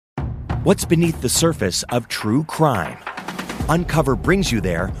What's beneath the surface of true crime? Uncover brings you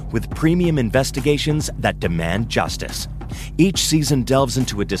there with premium investigations that demand justice. Each season delves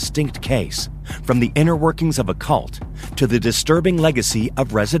into a distinct case, from the inner workings of a cult to the disturbing legacy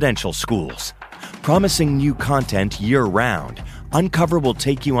of residential schools. Promising new content year-round, Uncover will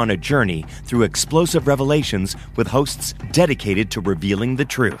take you on a journey through explosive revelations with hosts dedicated to revealing the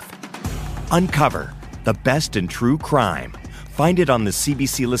truth. Uncover, the best in true crime. Find it on the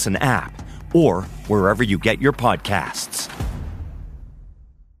CBC Listen app or wherever you get your podcasts.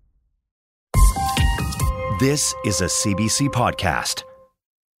 This is a CBC podcast.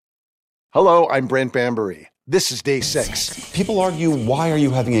 Hello, I'm Brent Bambury. This is Day 6. People argue, why are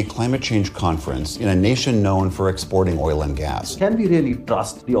you having a climate change conference in a nation known for exporting oil and gas? Can we really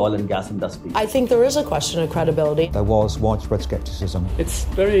trust the oil and gas industry? I think there is a question of credibility. There was widespread skepticism. It's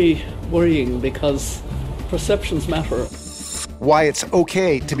very worrying because perceptions matter. Why it's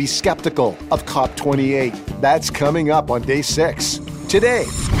okay to be skeptical of COP28. That's coming up on Day 6. Today,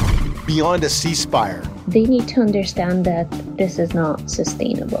 beyond a ceasefire. They need to understand that this is not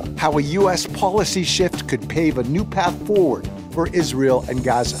sustainable. How a U.S. policy shift could pave a new path forward for Israel and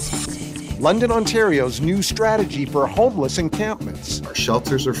Gaza. London, Ontario's new strategy for homeless encampments. Our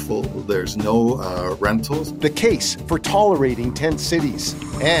shelters are full. There's no rentals. The case for tolerating tent cities.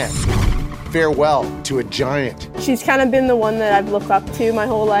 And farewell to a giant. She's kind of been the one that I've looked up to my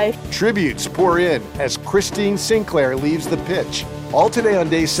whole life. Tributes pour in as Christine Sinclair leaves the pitch. All today on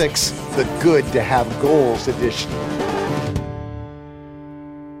Day 6, the Good to Have Goals edition.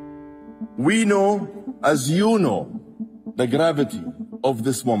 We know, as you know, the gravity of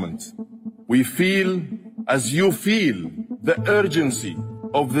this moment. We feel, as you feel, the urgency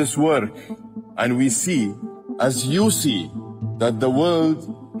of this work. And we see, as you see, that the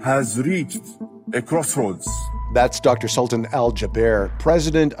world has reached a crossroads. That's Dr. Sultan Al-Jaber,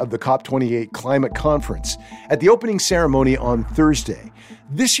 president of the COP28 Climate Conference, at the opening ceremony on Thursday.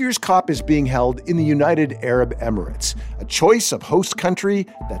 This year's COP is being held in the United Arab Emirates, a choice of host country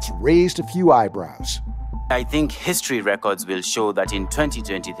that's raised a few eyebrows. I think history records will show that in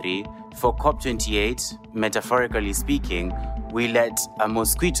 2023, for COP28, metaphorically speaking, we let a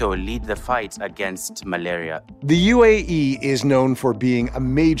mosquito lead the fight against malaria. The UAE is known for being a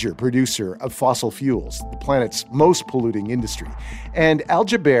major producer of fossil fuels, the planet's most polluting industry. And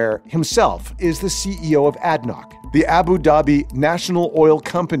Al-Jaber himself is the CEO of ADNOC, the Abu Dhabi National Oil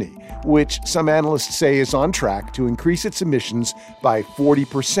Company, which some analysts say is on track to increase its emissions by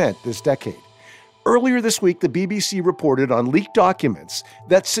 40% this decade. Earlier this week, the BBC reported on leaked documents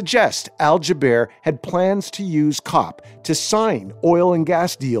that suggest Al-Jaber had plans to use COP to sign oil and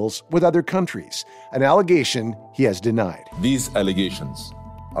gas deals with other countries, an allegation he has denied. These allegations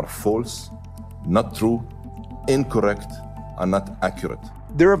are false, not true, incorrect, and not accurate.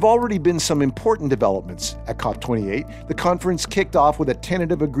 There have already been some important developments at COP28. The conference kicked off with a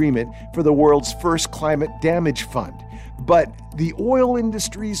tentative agreement for the world's first climate damage fund. But the oil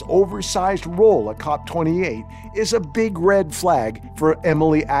industry's oversized role at COP28 is a big red flag for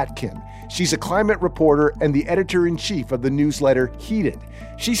Emily Atkin. She's a climate reporter and the editor-in-chief of the newsletter Heated.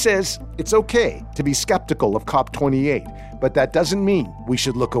 She says it's okay to be skeptical of COP28, but that doesn't mean we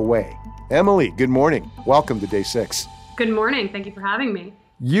should look away. Emily, good morning. Welcome to Day 6. Good morning. Thank you for having me.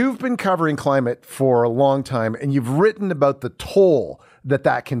 You've been covering climate for a long time, and you've written about the toll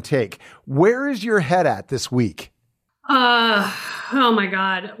that can take. Where is your head at this week? Oh my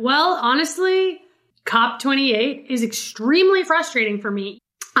God. Well, honestly, COP28 is extremely frustrating for me.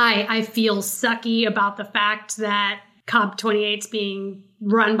 I feel sucky about the fact that COP28 is being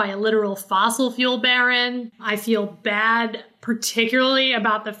run by a literal fossil fuel baron. I feel bad, particularly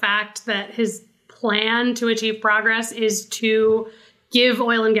about the fact that his plan to achieve progress is to give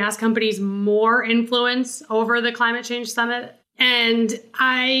oil and gas companies more influence over the climate change summit. And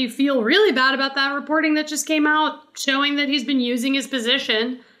I feel really bad about that reporting that just came out showing that he's been using his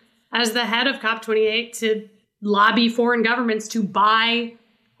position as the head of COP28 to lobby foreign governments to buy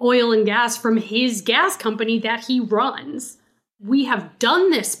oil and gas from his gas company that he runs. We have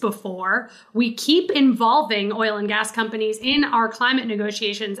done this before. We keep involving oil and gas companies in our climate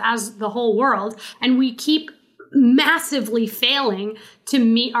negotiations as the whole world, and we keep massively failing to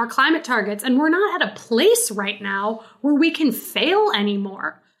meet our climate targets. And we're not at a place right now where we can fail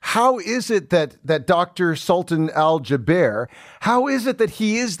anymore. How is it that Dr. Sultan Al-Jaber, how is it that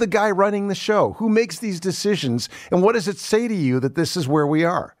he is the guy running the show? Who makes these decisions? And what does it say to you that this is where we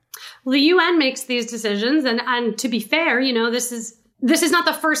are? Well, the UN makes these decisions. And to be fair, this is not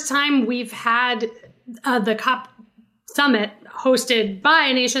the first time we've had the COP summit hosted by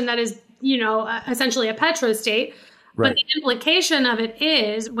a nation that is, essentially a petrostate. But the implication of it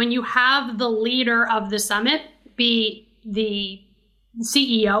is when you have the leader of the summit be the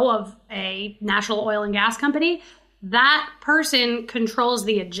CEO of a national oil and gas company, that person controls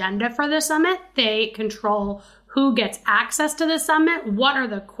the agenda for the summit. They control who gets access to the summit, what are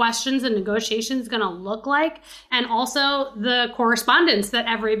the questions and negotiations going to look like, and also the correspondence that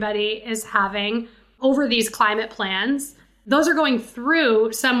everybody is having over these climate plans. Those are going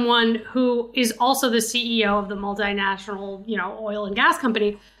through someone who is also the CEO of the multinational, oil and gas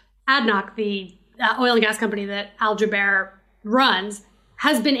company. ADNOC, the oil and gas company that Al-Jaber runs,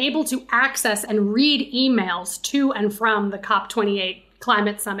 has been able to access and read emails to and from the COP28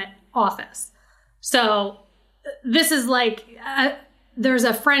 climate summit office. So this is like, there's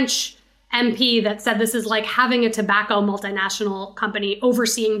a French MP that said this is like having a tobacco multinational company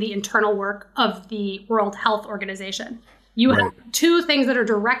overseeing the internal work of the World Health Organization. You have two things that are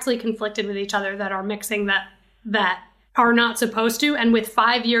directly conflicted with each other that are mixing that are not supposed to. And with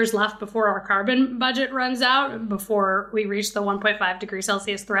 5 years left before our carbon budget runs out, before we reach the 1.5 degrees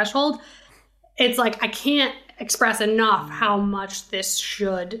Celsius threshold, it's like I can't express enough how much this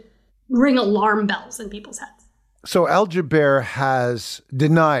should ring alarm bells in people's heads. So Al-Jaber has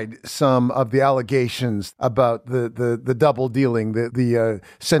denied some of the allegations about the double dealing, the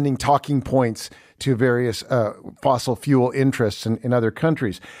sending talking points to various fossil fuel interests in other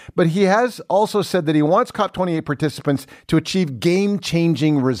countries. But he has also said that he wants COP28 participants to achieve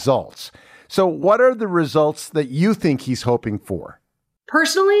game-changing results. So what are the results that you think he's hoping for?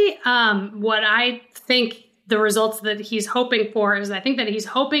 Personally, what I think the results that he's hoping for is I think that he's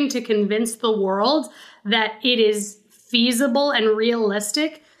hoping to convince the world that it is feasible and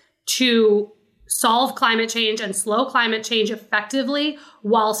realistic to solve climate change and slow climate change effectively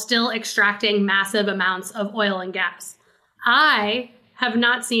while still extracting massive amounts of oil and gas. I have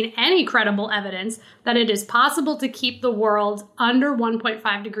not seen any credible evidence that it is possible to keep the world under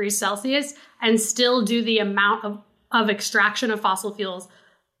 1.5 degrees Celsius and still do the amount of extraction of fossil fuels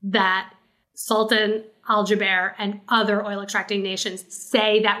that Sultan Al-Jaber and other oil extracting nations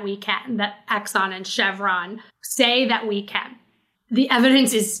say that we can, that Exxon and Chevron say that we can. The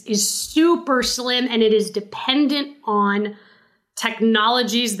evidence is super slim, and it is dependent on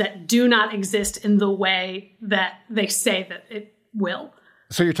technologies that do not exist in the way that they say that it will.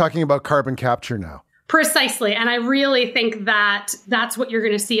 So you're talking about carbon capture now. Precisely. And I really think that that's what you're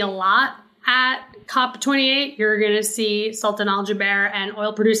going to see a lot at COP28. You're going to see Sultan Al-Jaber and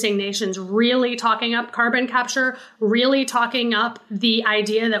oil-producing nations really talking up carbon capture, really talking up the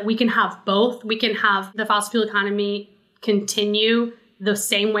idea that we can have both. We can have the fossil fuel economy continue the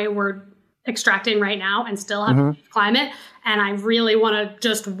same way we're extracting right now and still have climate. And I really want to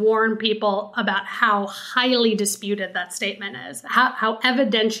just warn people about how highly disputed that statement is, how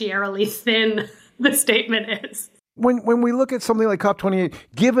evidentiarily thin the statement is. When we look at something like COP28,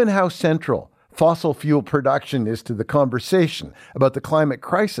 given how central fossil fuel production is to the conversation about the climate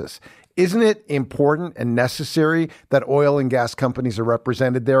crisis, isn't it important and necessary that oil and gas companies are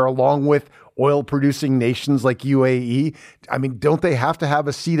represented there along with oil-producing nations like UAE? I mean, don't they have to have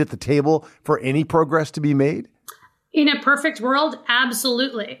a seat at the table for any progress to be made? In a perfect world,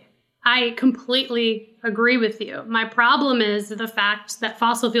 absolutely. I completely agree with you. My problem is the fact that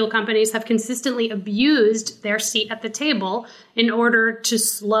fossil fuel companies have consistently abused their seat at the table in order to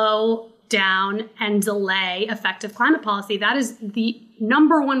slow down and delay effective climate policy. That is the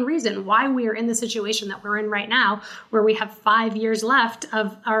number one reason why we are in the situation that we're in right now, where we have 5 years left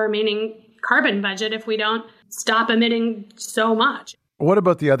of our remaining carbon budget if we don't stop emitting so much. What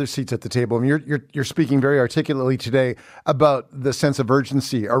about the other seats at the table? I mean, you're speaking very articulately today about the sense of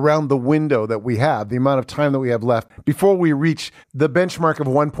urgency around the window that we have, the amount of time that we have left before we reach the benchmark of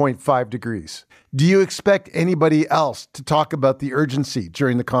 1.5 degrees. Do you expect anybody else to talk about the urgency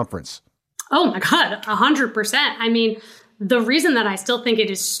during the conference? Oh my God, 100%. I mean, the reason that I still think it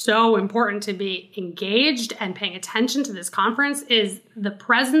is so important to be engaged and paying attention to this conference is the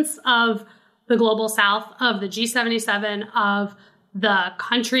presence of the Global South, of the G77, of the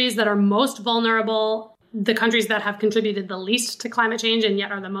countries that are most vulnerable, the countries that have contributed the least to climate change and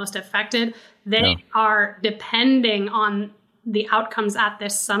yet are the most affected. They are depending on the outcomes at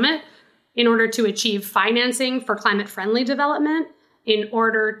this summit in order to achieve financing for climate-friendly development, in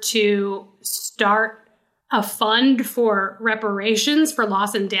order to start a fund for reparations for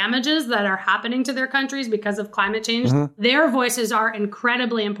loss and damages that are happening to their countries because of climate change. Their voices are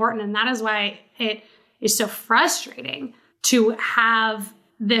incredibly important, and that is why it is so frustrating to have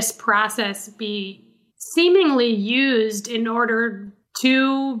this process be seemingly used in order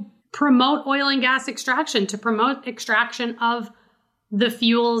to promote oil and gas extraction, to promote extraction of the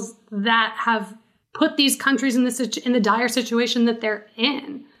fuels that have put these countries in the dire situation that they're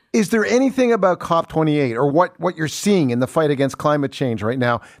in. Is there anything about COP28 or what you're seeing in the fight against climate change right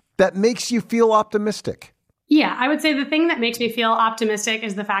now that makes you feel optimistic? Yeah, I would say the thing that makes me feel optimistic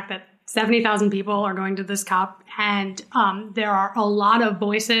is the fact that 70,000 people are going to this COP, and there are a lot of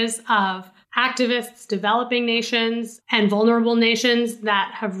voices of activists, developing nations, and vulnerable nations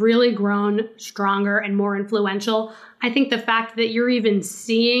that have really grown stronger and more influential. I think the fact that you're even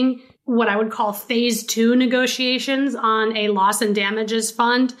seeing what I would call phase 2 negotiations on a loss and damages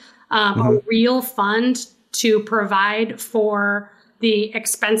fund, a real fund to provide for the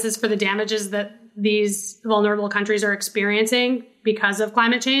expenses for the damages that these vulnerable countries are experiencing because of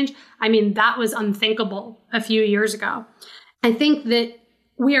climate change. I mean, that was unthinkable a few years ago. I think that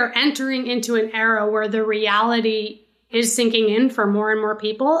we are entering into an era where the reality is sinking in for more and more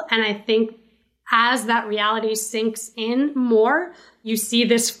people. And I think as that reality sinks in more, you see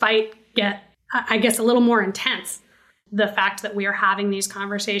this fight get, I guess, a little more intense. The fact that we are having these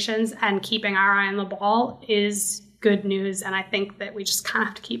conversations and keeping our eye on the ball is good news. And I think that we just kind of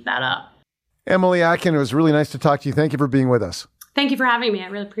have to keep that up. Emily Atkin, it was really nice to talk to you. Thank you for being with us. Thank you for having me. I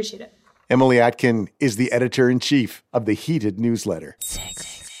really appreciate it. Emily Atkin is the editor-in-chief of the Heated newsletter.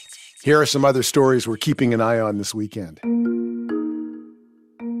 Here are some other stories we're keeping an eye on this weekend.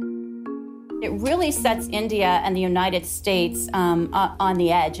 It really sets India and the United States on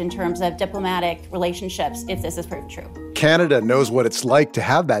the edge in terms of diplomatic relationships, if this is proved true. Canada knows what it's like to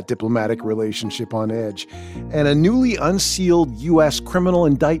have that diplomatic relationship on edge. And a newly unsealed U.S. criminal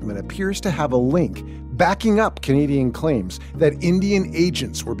indictment appears to have a link backing up Canadian claims that Indian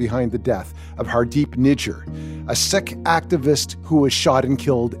agents were behind the death of Hardeep Nijjar, a Sikh activist who was shot and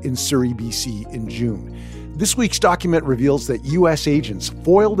killed in Surrey, BC in June. This week's document reveals that U.S. agents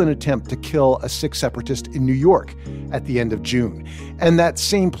foiled an attempt to kill a Sikh separatist in New York at the end of June. And that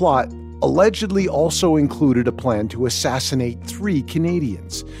same plot allegedly also included a plan to assassinate 3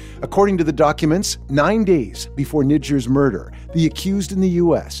 Canadians. According to the documents, 9 days before Nijjar's murder, the accused in the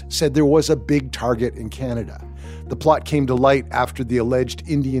U.S. said there was a big target in Canada. The plot came to light after the alleged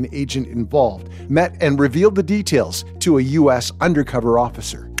Indian agent involved met and revealed the details to a U.S. undercover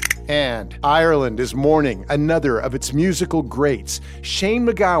officer. And Ireland is mourning another of its musical greats. Shane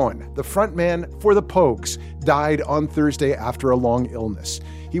MacGowan, the frontman for the Pogues, died on Thursday after a long illness.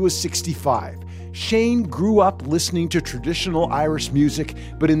 He was 65. Shane grew up listening to traditional Irish music,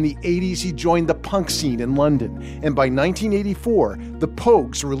 but in the 80s he joined the punk scene in London. And by 1984, the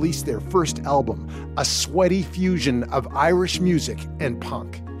Pogues released their first album, a sweaty fusion of Irish music and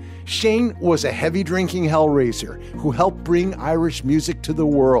punk. Shane was a heavy-drinking hellraiser who helped bring Irish music to the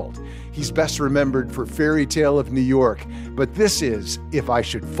world. He's best remembered for Fairy Tale of New York, but this is If I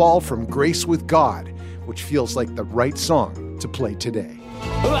Should Fall from Grace with God, which feels like the right song to play today.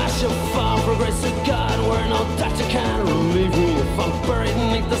 I should fall from grace with God, where no doctor can relieve me if I'm buried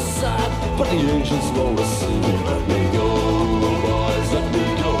beneath the sod, but the ancients will receive me. Let me go, boys, let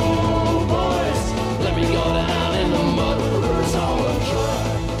me go, boys, let me go down in the mud where the river's all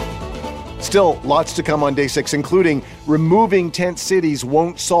dry. Still, lots to come on day 6, including removing tent cities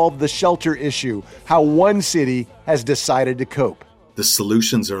won't solve the shelter issue, how one city has decided to cope. The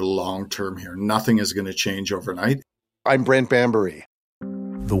solutions are long-term here. Nothing is going to change overnight. I'm Brent Bambury.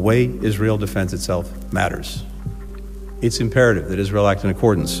 The way Israel defends itself matters. It's imperative that Israel act in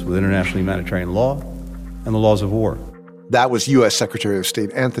accordance with international humanitarian law and the laws of war. That was U.S. Secretary of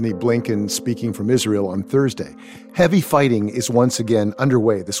State Anthony Blinken speaking from Israel on Thursday. Heavy fighting is once again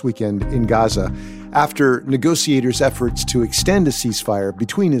underway this weekend in Gaza after negotiators' efforts to extend a ceasefire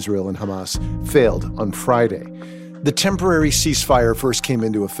between Israel and Hamas failed on Friday. The temporary ceasefire first came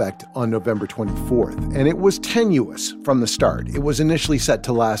into effect on November 24th, and it was tenuous from the start. It was initially set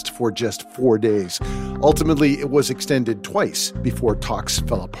to last for just 4 days. Ultimately, it was extended twice before talks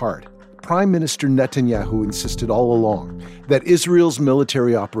fell apart. Prime Minister Netanyahu insisted all along that Israel's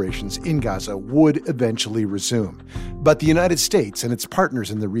military operations in Gaza would eventually resume. But the United States and its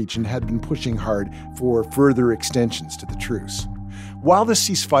partners in the region had been pushing hard for further extensions to the truce. While the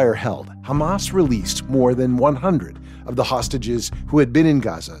ceasefire held, Hamas released more than 100 of the hostages who had been in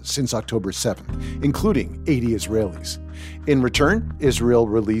Gaza since October 7th, including 80 Israelis. In return, Israel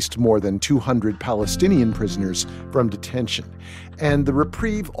released more than 200 Palestinian prisoners from detention. And the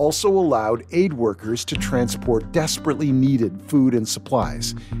reprieve also allowed aid workers to transport desperately needed food and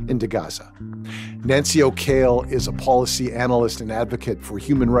supplies into Gaza. Nancy O'Kale is a policy analyst and advocate for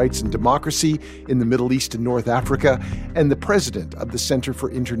human rights and democracy in the Middle East and North Africa, and the president of the Center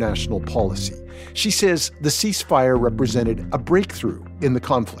for International Policy. She says the ceasefire represented a breakthrough in the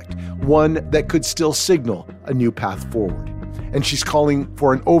conflict, one that could still signal a new path forward. And she's calling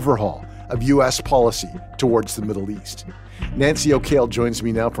for an overhaul of U.S. policy towards the Middle East. Nancy O'Kale joins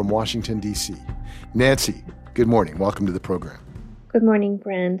me now from Washington, D.C. Nancy, good morning. Welcome to the program. Good morning,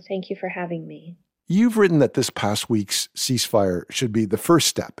 Brand. Thank you for having me. You've written that this past week's ceasefire should be the first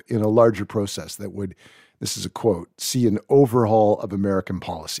step in a larger process that would, this is a quote, see an overhaul of American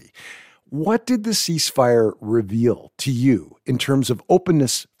policy. What did the ceasefire reveal to you in terms of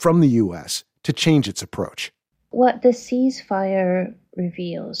openness from the U.S. to change its approach? What the ceasefire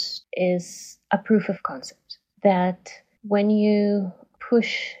reveals is a proof of concept that when you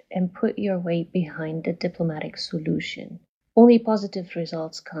push and put your weight behind the diplomatic solution, only positive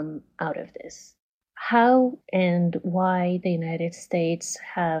results come out of this. How and why the United States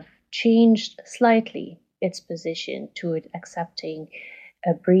have changed slightly its position toward accepting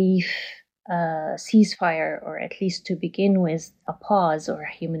a brief ceasefire, or at least to begin with, a pause or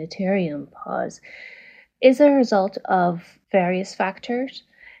a humanitarian pause, is a result of various factors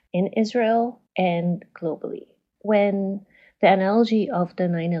in Israel and globally. When the analogy of the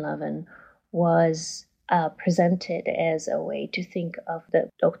 9/11 was presented as a way to think of the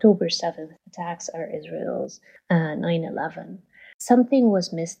October 7th attacks are Israel's 9/11, something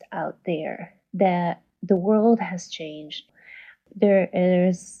was missed out there, that the world has changed. There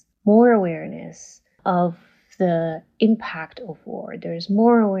is more awareness of the impact of war. There's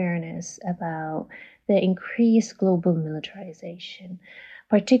more awareness about the increased global militarization,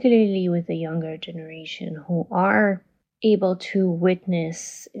 particularly with the younger generation who are able to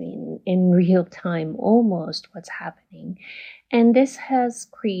witness in real time almost what's happening. And this has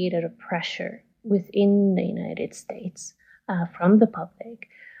created a pressure within the United States from the public,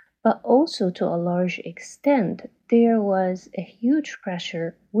 but also to a large extent, there was a huge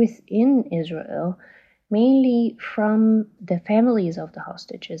pressure within Israel, mainly from the families of the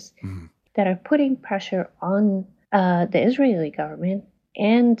hostages, that are putting pressure on the Israeli government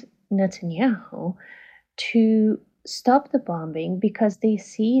and Netanyahu to stop the bombing, because they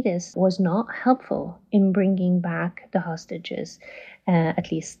see this was not helpful in bringing back the hostages,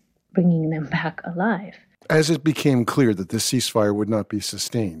 at least bringing them back alive. As it became clear that this ceasefire would not be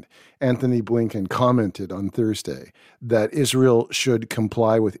sustained, Anthony Blinken commented on Thursday that Israel should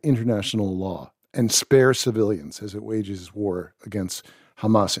comply with international law and spare civilians as it wages war against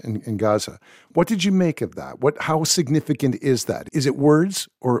Hamas in Gaza. What did you make of that? How significant is that? Is it words,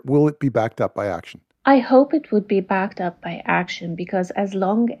 or will it be backed up by action? I hope it would be backed up by action, because as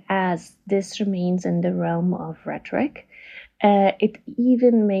long as this remains in the realm of rhetoric, it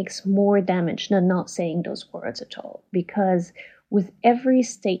even makes more damage than not saying those words at all. Because with every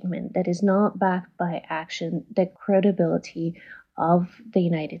statement that is not backed by action, the credibility of the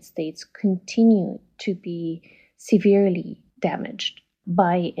United States continue to be severely damaged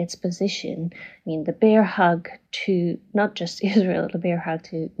by its position. I mean, the bear hug to not just Israel, the bear hug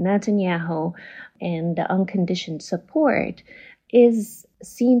to Netanyahu and the unconditioned support is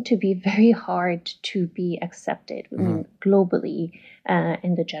seen to be very hard to be accepted globally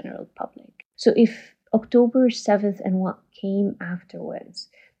in the general public. So if October 7th and what came afterwards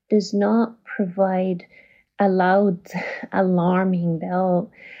does not provide a loud alarming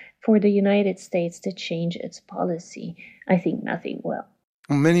bell for the United States to change its policy, I think nothing will.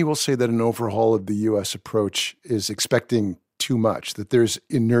 Many will say that an overhaul of the U.S. approach is expecting too much, that there's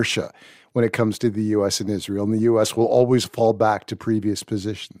inertia when it comes to the U.S. and Israel, and the U.S. will always fall back to previous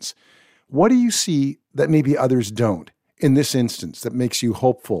positions. What do you see that maybe others don't in this instance that makes you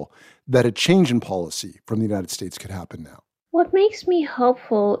hopeful that a change in policy from the United States could happen now? What makes me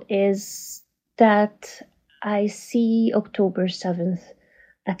hopeful is that I see October 7th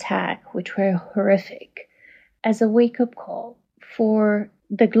attack, which were horrific, as a wake-up call for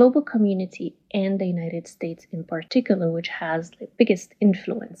the global community and the United States in particular, which has the biggest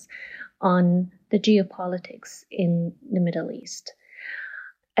influence on the geopolitics in the Middle East.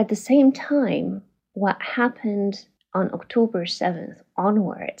 At the same time, what happened on October 7th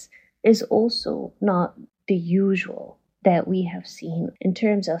onwards is also not the usual that we have seen in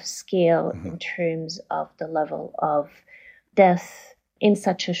terms of scale, in terms of the level of death in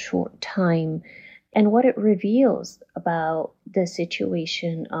such a short time, and what it reveals about the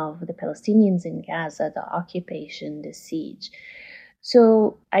situation of the Palestinians in Gaza, the occupation, the siege.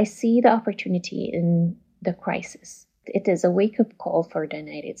 So I see the opportunity in the crisis. It is a wake-up call for the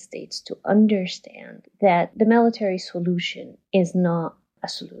United States to understand that the military solution is not a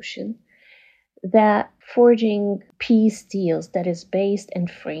solution, that forging peace deals that is based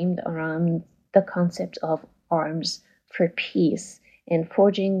and framed around the concept of arms for peace, and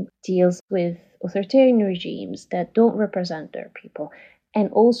forging deals with authoritarian regimes that don't represent their people, and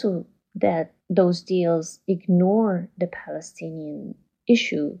also that those deals ignore the Palestinian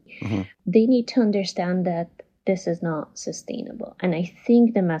issue, they need to understand that this is not sustainable. And I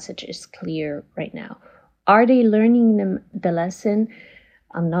think the message is clear right now. Are they learning the lesson?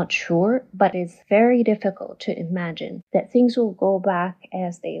 I'm not sure, but it's very difficult to imagine that things will go back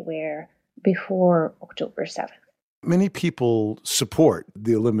as they were before October 7th. Many people support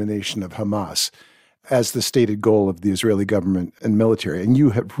the elimination of Hamas as the stated goal of the Israeli government and military. And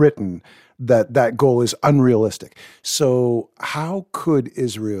you have written that that goal is unrealistic. So how could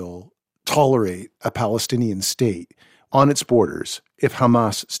Israel tolerate a Palestinian state on its borders if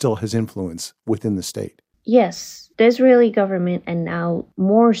Hamas still has influence within the state? Yes, the Israeli government, and now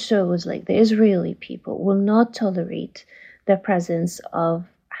more so is like the Israeli people, will not tolerate the presence of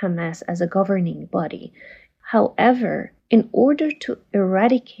Hamas as a governing body. However, in order to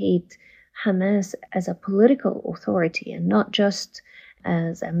eradicate Hamas as a political authority and not just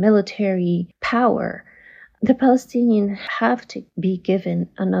as a military power, the Palestinians have to be given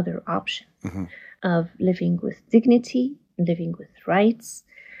another option of living with dignity, living with rights,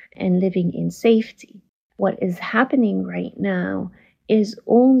 and living in safety. What is happening right now is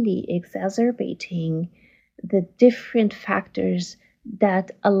only exacerbating the different factors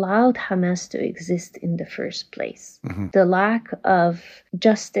that allowed Hamas to exist in the first place. The lack of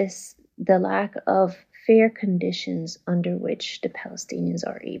justice, the lack of fair conditions under which the Palestinians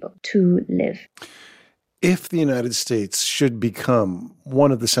are able to live. If the United States should become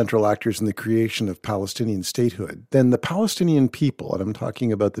one of the central actors in the creation of Palestinian statehood, then the Palestinian people, and I'm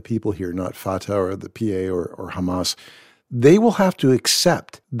talking about the people here, not Fatah or the PA or Hamas, they will have to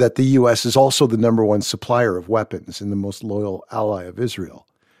accept that the U.S. is also the number one supplier of weapons and the most loyal ally of Israel.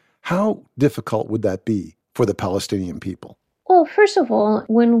 How difficult would that be for the Palestinian people? Well, first of all,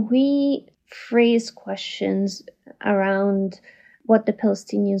 when we phrase questions around what the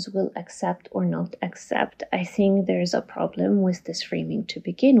Palestinians will accept or not accept, I think there's a problem with this framing to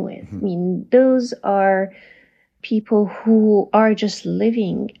begin with. I mean, those are people who are just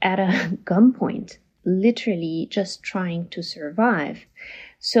living at a gunpoint, literally just trying to survive.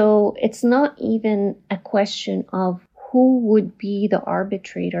 So it's not even a question of who would be the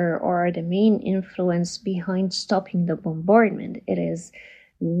arbitrator or the main influence behind stopping the bombardment. It is,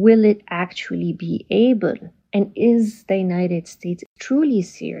 will it actually be able? And is the United States truly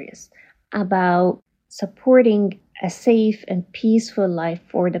serious about supporting a safe and peaceful life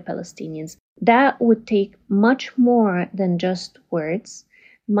for the Palestinians? That would take much more than just words,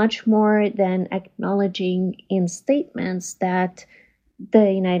 much more than acknowledging in statements that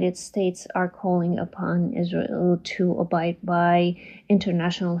the United States are calling upon Israel to abide by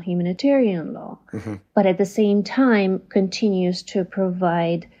international humanitarian law, but at the same time continues to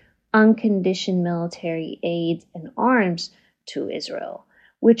provide unconditioned military aid and arms to Israel,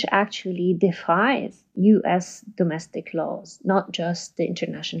 which actually defies U.S. domestic laws, not just the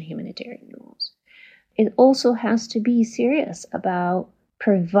international humanitarian laws. It also has to be serious about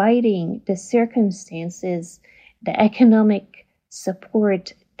providing the circumstances, the economic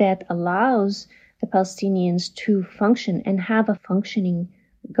support that allows the Palestinians to function and have a functioning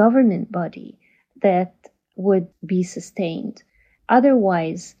government body that would be sustained.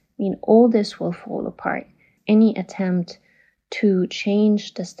 Otherwise, I mean, all this will fall apart. Any attempt to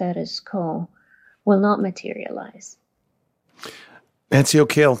change the status quo will not materialize. Nancy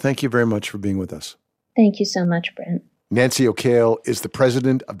O'Kale, thank you very much for being with us. Thank you so much, Brent. Nancy O'Kale is the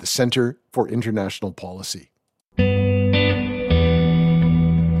president of the Center for International Policy.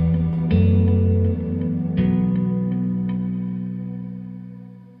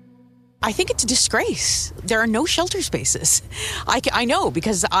 I think it's a disgrace. There are no shelter spaces. I know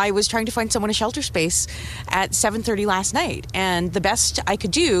because I was trying to find someone a shelter space at 7:30 last night. And the best I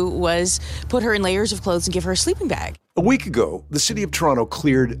could do was put her in layers of clothes and give her a sleeping bag. A week ago, the city of Toronto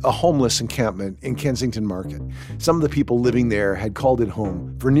cleared a homeless encampment in Kensington Market. Some of the people living there had called it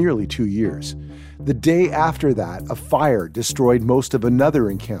home for nearly 2 years. The day after that, a fire destroyed most of another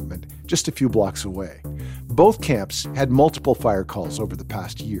encampment just a few blocks away. Both camps had multiple fire calls over the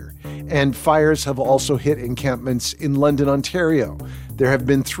past year, and fires have also hit encampments in London, Ontario. There have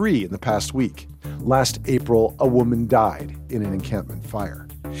been 3 in the past week. Last April, a woman died in an encampment fire.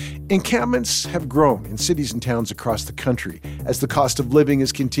 Encampments have grown in cities and towns across the country as the cost of living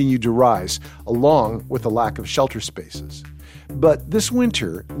has continued to rise, along with a lack of shelter spaces. But this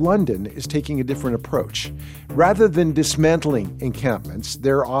winter, London is taking a different approach. Rather than dismantling encampments,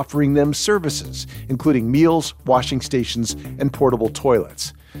 they're offering them services, including meals, washing stations, and portable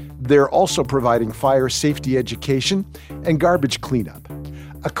toilets. They're also providing fire safety education and garbage cleanup.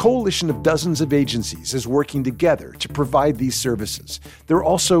 A coalition of dozens of agencies is working together to provide these services. They're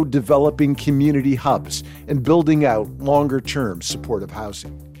also developing community hubs and building out longer-term supportive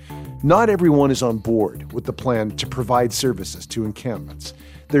housing. Not everyone is on board with the plan to provide services to encampments.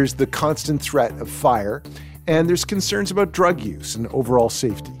 There's the constant threat of fire, and there's concerns about drug use and overall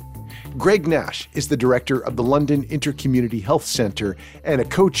safety. Greg Nash is the director of the London Intercommunity Health Centre and a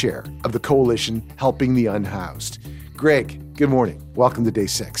co-chair of the coalition Helping the Unhoused. Greg, good morning. Welcome to Day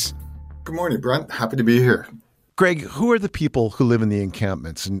 6. Good morning, Brent. Happy to be here. Greg, who are the people who live in the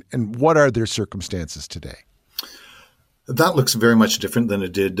encampments and what are their circumstances today? That looks very much different than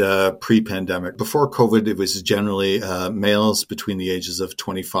it did pre-pandemic. Before COVID, it was generally males between the ages of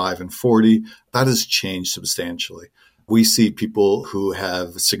 25 and 40. That has changed substantially. We see people who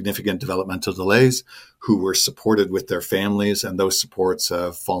have significant developmental delays, who were supported with their families, and those supports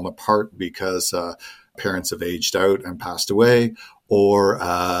have fallen apart because parents have aged out and passed away, or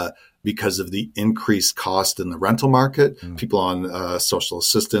because of the increased cost in the rental market. People on social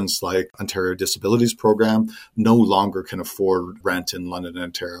assistance like Ontario Disabilities Program no longer can afford rent in London and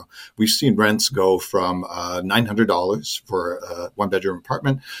Ontario. We've seen rents go from $900 for a one-bedroom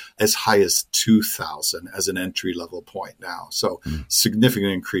apartment as high as $2,000 as an entry-level point now. So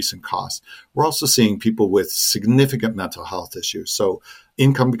significant increase in cost. We're also seeing people with significant mental health issues. So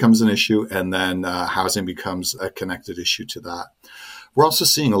income becomes an issue, and then housing becomes a connected issue to that. We're also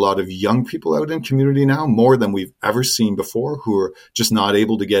seeing a lot of young people out in community now, more than we've ever seen before, who are just not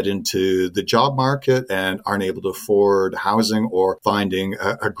able to get into the job market and aren't able to afford housing or finding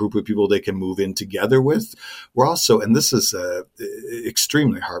a group of people they can move in together with. We're also, and this is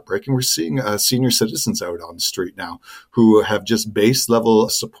extremely heartbreaking, we're seeing senior citizens out on the street now who have just base level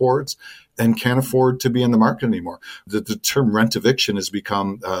supports and can't afford to be in the market anymore. The term rent eviction has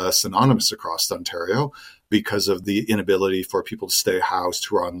become synonymous across Ontario because of the inability for people to stay housed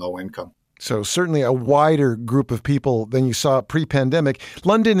who are on low income. So certainly a wider group of people than you saw pre-pandemic.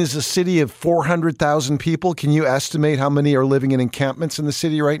 London is a city of 400,000 people. Can you estimate how many are living in encampments in the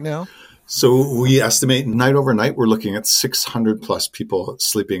city right now? So we estimate night over night, we're looking at 600 plus people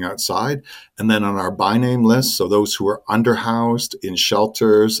sleeping outside. And then on our by name list, so those who are underhoused in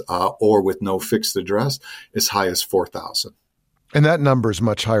shelters or with no fixed address, as high as 4,000. And that number is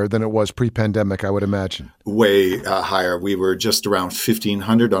much higher than it was pre-pandemic, I would imagine. Way higher. We were just around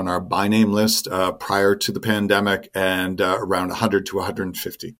 1,500 on our by name list prior to the pandemic, and around 100 to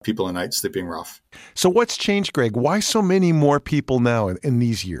 150 people a night sleeping rough. So what's changed, Greg? Why so many more people now in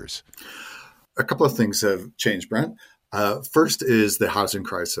these years? A couple of things have changed, Brent. First is the housing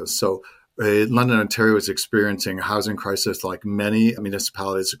crisis. So London, Ontario is experiencing a housing crisis like many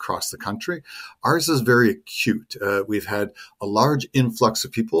municipalities across the country. Ours is very acute. We've had a large influx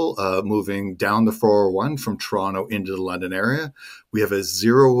of people moving down the 401 from Toronto into the London area. We have a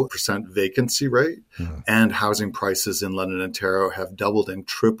 0% vacancy rate, and housing prices in London, Ontario have doubled and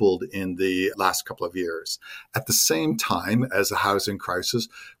tripled in the last couple of years. At the same time as a housing crisis,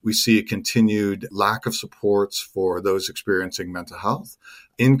 we see a continued lack of supports for those experiencing mental health,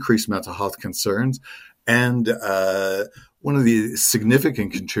 increased mental health concerns, and one of the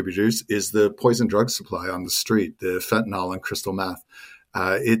significant contributors is the poison drug supply on the street, the fentanyl and crystal meth.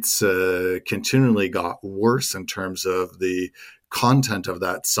 It's continually got worse in terms of the content of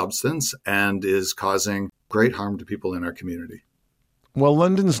that substance and is causing great harm to people in our community. Well,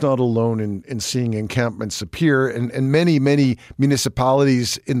 London's not alone in seeing encampments appear, and many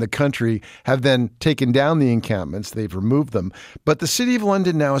municipalities in the country have then taken down the encampments. They've removed them. But the City of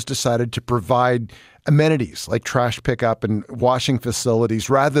London now has decided to provide amenities like trash pickup and washing facilities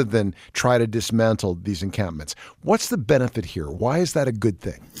rather than try to dismantle these encampments. What's the benefit here? Why is that a good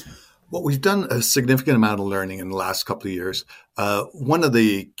thing? Well, we've done a significant amount of learning in the last couple of years. One of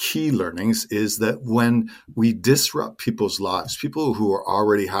the key learnings is that when we disrupt people's lives, people who are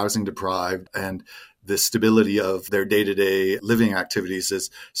already housing deprived and the stability of their day-to-day living activities is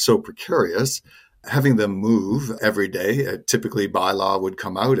so precarious, having them move every day, typically by law would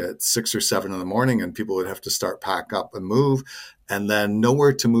come out at 6 or 7 in the morning and people would have to start pack up and move, and then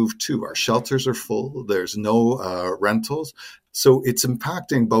nowhere to move to. Our shelters are full. There's no rentals. So it's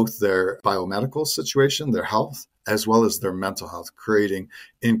impacting both their biomedical situation, their health, as well as their mental health, creating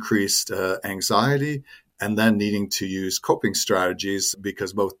increased anxiety and then needing to use coping strategies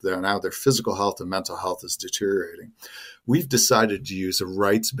because both their physical health and mental health is deteriorating. We've decided to use a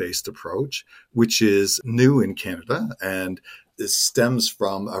rights-based approach, which is new in Canada, and stems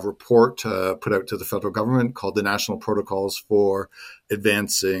from a report put out to the federal government called the National Protocols for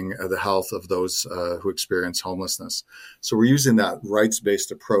Advancing the Health of Those who Experience Homelessness. So we're using that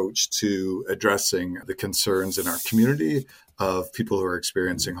rights-based approach to addressing the concerns in our community of people who are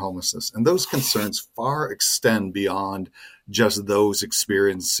experiencing homelessness. And those concerns far extend beyond just those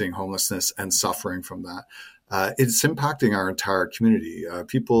experiencing homelessness and suffering from that. It's impacting our entire community.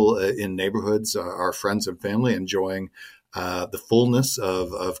 People in neighborhoods, our friends and family, enjoying the fullness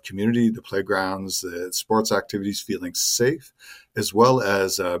of community, the playgrounds, the sports activities, feeling safe, as well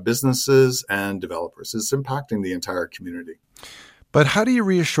as businesses and developers. It's impacting the entire community. But how do you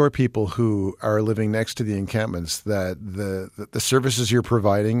reassure people who are living next to the encampments that the services you're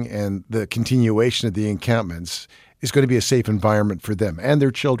providing and the continuation of the encampments is going to be a safe environment for them and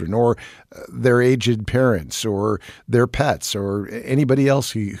their children or their aged parents or their pets or anybody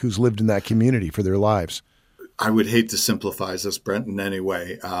else who's lived in that community for their lives? I would hate to simplify this, Brent, in any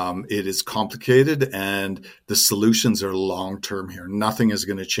way. It is complicated and the solutions are long-term here. Nothing is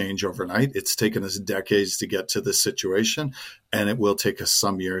going to change overnight. It's taken us decades to get to this situation, and it will take us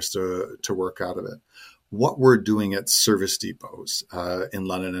some years to work out of it. What we're doing at service depots in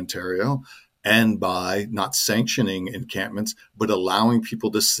London, Ontario, and by not sanctioning encampments, but allowing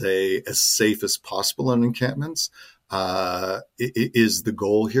people to stay as safe as possible in encampments, is the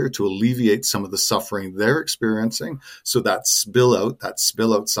goal here, to alleviate some of the suffering they're experiencing so that spill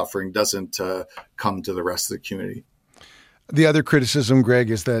out suffering doesn't come to the rest of the community. The other criticism,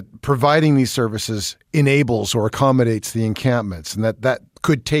 Greg, is that providing these services enables or accommodates the encampments, and that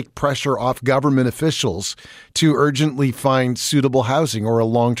could take pressure off government officials to urgently find suitable housing or a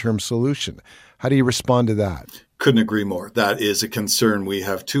long-term solution. How do you respond to that? Couldn't agree more. That is a concern we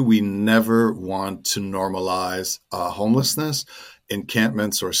have too. We never want to normalize homelessness,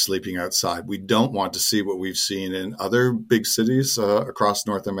 encampments, or sleeping outside. We don't want to see what we've seen in other big cities across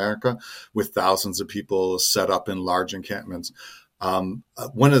North America with thousands of people set up in large encampments. One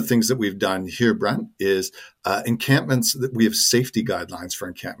of the things that we've done here, Brent, is encampments, that we have safety guidelines for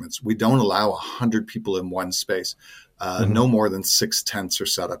encampments. We don't allow 100 people in one space. No more than 6 tents are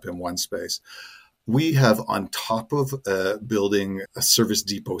set up in one space. We have, on top of building a service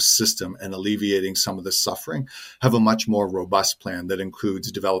depot system and alleviating some of the suffering, have a much more robust plan that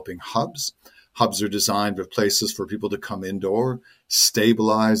includes developing hubs. Hubs are designed with places for people to come indoor,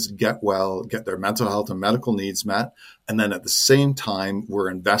 stabilize, get well, get their mental health and medical needs met. And then at the same time, we're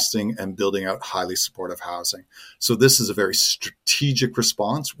investing and building out highly supportive housing. So this is a very strategic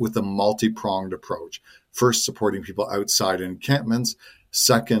response with a multi-pronged approach. First, supporting people outside encampments.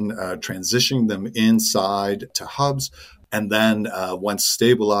 Second, transitioning them inside to hubs. And then once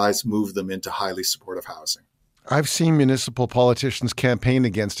stabilized, move them into highly supportive housing. I've seen municipal politicians campaign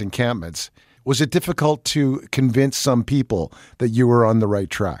against encampments. Was it difficult to convince some people that you were on the right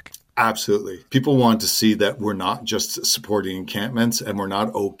track? Absolutely. People want to see that we're not just supporting encampments and we're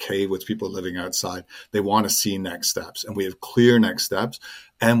not okay with people living outside. They want to see next steps, and we have clear next steps,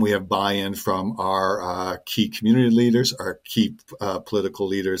 and we have buy-in from our key community leaders, our key political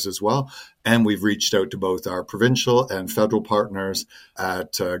leaders as well. And we've reached out to both our provincial and federal partners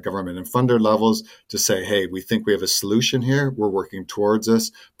at government and funder levels to say, hey, we think we have a solution here. We're working towards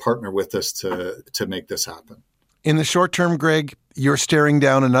this. Partner with us to make this happen. In the short term, Greg, you're staring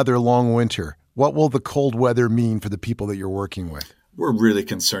down another long winter. What will the cold weather mean for the people that you're working with? We're really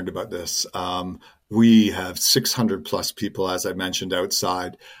concerned about this. We have 600 plus people, as I mentioned,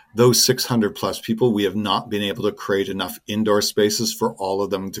 outside. Those 600 plus people, we have not been able to create enough indoor spaces for all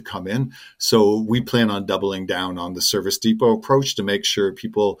of them to come in. So we plan on doubling down on the service depot approach to make sure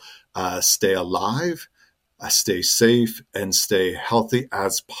people stay alive, stay safe, and stay healthy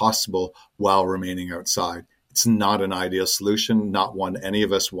as possible while remaining outside. It's not an ideal solution, not one any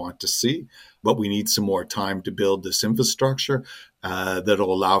of us want to see, but we need some more time to build this infrastructure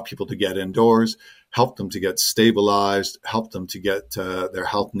that'll allow people to get indoors, help them to get stabilized, help them to get their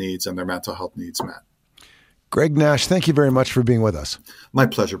health needs and their mental health needs met. Greg Nash, thank you very much for being with us. My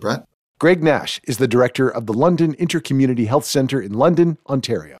pleasure, Brett. Greg Nash is the director of the London Intercommunity Health Centre in London,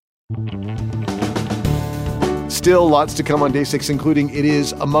 Ontario. Still lots to come on Day 6, including it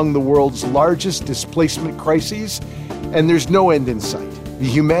is among the world's largest displacement crises, and there's no end in sight. The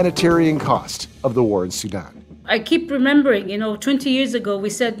humanitarian cost of the war in Sudan. I keep remembering, 20 years ago we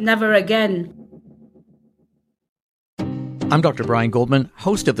said never again. I'm Dr. Brian Goldman,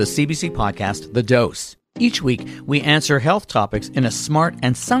 host of the CBC podcast, The Dose. Each week, we answer health topics in a smart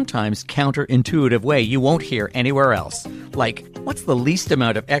and sometimes counterintuitive way you won't hear anywhere else. Like, what's the least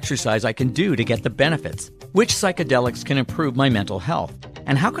amount of exercise I can do to get the benefits? Which psychedelics can improve my mental health?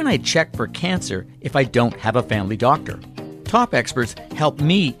 And how can I check for cancer if I don't have a family doctor? top experts help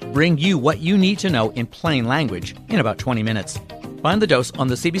me bring you what you need to know in plain language in about 20 minutes. Find The Dose on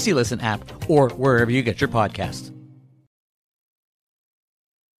the CBC Listen app or wherever you get your podcasts.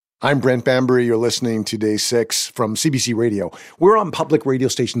 I'm Brent Bambury. You're listening to Day 6 from CBC Radio. We're on public radio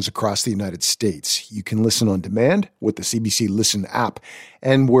stations across the United States. You can listen on demand with the CBC Listen app,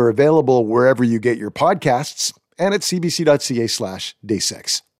 and we're available wherever you get your podcasts and at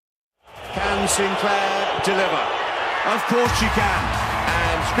cbc.ca/day6. Can Sinclair deliver? Of course she can.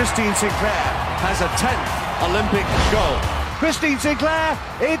 And Christine Sinclair has a 10th Olympic goal. Christine Sinclair,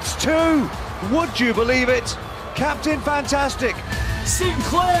 it's 2. Would you believe it? Captain Fantastic.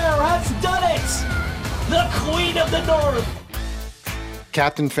 Sinclair has done it! The Queen of the North!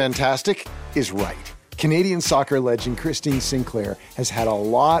 Captain Fantastic is right. Canadian soccer legend Christine Sinclair has had a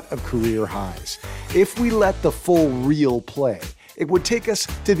lot of career highs. If we let the full reel play, it would take us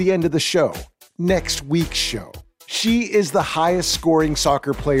to the end of the show, next week's show. She is the highest scoring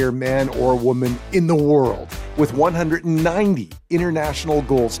soccer player, man or woman, in the world, with 190 international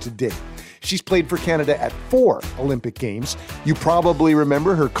goals to date. She's played for Canada at 4 Olympic Games. You probably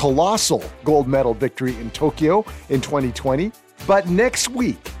remember her colossal gold medal victory in Tokyo in 2020. But next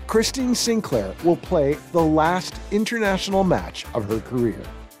week, Christine Sinclair will play the last international match of her career.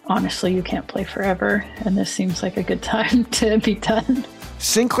 Honestly, you can't play forever, and this seems like a good time to be done.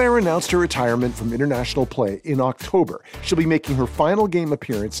 Sinclair announced her retirement from international play in October. She'll be making her final game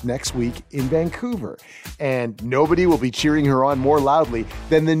appearance next week in Vancouver. And nobody will be cheering her on more loudly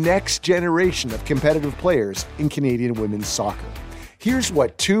than the next generation of competitive players in Canadian women's soccer. Here's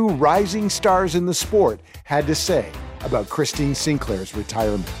what 2 rising stars in the sport had to say about Christine Sinclair's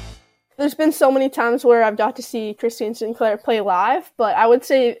retirement. There's been so many times where I've got to see Christine Sinclair play live, but I would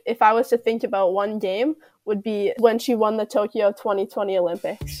say if I was to think about one game, would be when she won the Tokyo 2020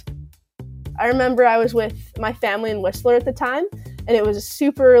 Olympics. I remember I was with my family in Whistler at the time, and it was a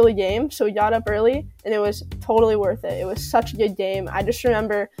super early game, so we got up early, and it was totally worth it. It was such a good game. I just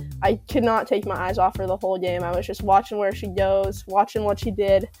remember I could not take my eyes off her the whole game. I was just watching where she goes, watching what she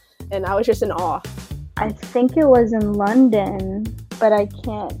did, and I was just in awe. I think it was in London, but I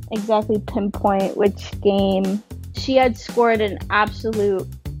can't exactly pinpoint which game. She had scored an absolute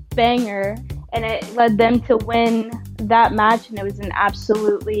banger, and it led them to win that match, and it was an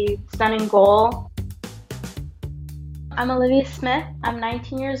absolutely stunning goal. I'm Olivia Smith. I'm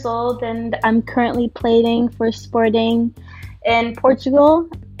 19 years old, and I'm currently playing for Sporting in Portugal,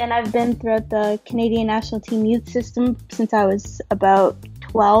 and I've been throughout the Canadian national team youth system since I was about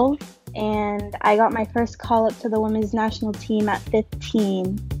 12, and I got my first call-up to the women's national team at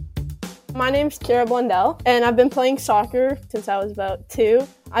 15. My name's Kara Blundell, and I've been playing soccer since I was about 2.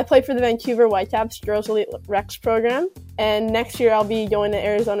 I play for the Vancouver Whitecaps Girls Elite Rex program, and next year I'll be going to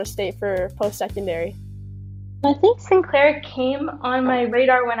Arizona State for post-secondary. I think Sinclair came on my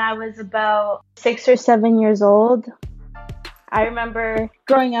radar when I was about 6 or 7 years old. I remember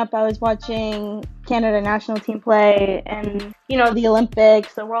growing up, I was watching Canada national team play and, the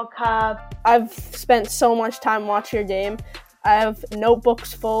Olympics, the World Cup. I've spent so much time watching her game. I have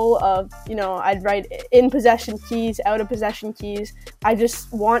notebooks full of, I'd write in possession keys, out of possession keys. I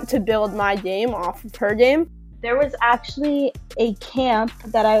just want to build my game off of her game. There was actually a camp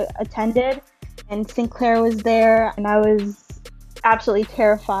that I attended, and Sinclair was there, and I was absolutely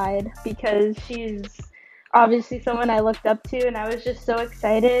terrified because she's obviously someone I looked up to, and I was just so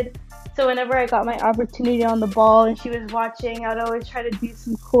excited. So whenever I got my opportunity on the ball and she was watching, I'd always try to do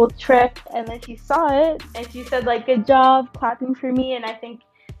some cool trick. And then she saw it and she said, good job, clapping for me. And I think,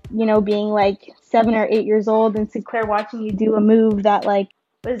 being 7 or 8 years old and Sinclair watching you do a move that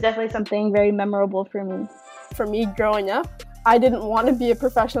was definitely something very memorable for me. For me growing up, I didn't want to be a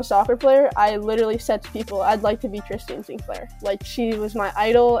professional soccer player. I literally said to people, I'd like to be Christine Sinclair. She was my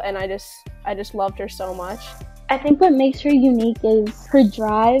idol, and I just loved her so much. I think what makes her unique is her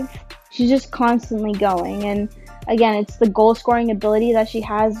drive. She's just constantly going, and again, it's the goal scoring ability that she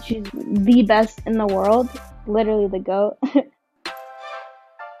has. She's the best in the world, literally the GOAT.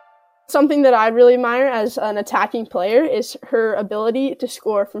 Something that I really admire as an attacking player is her ability to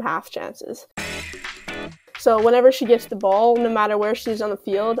score from half chances. So whenever she gets the ball, no matter where she's on the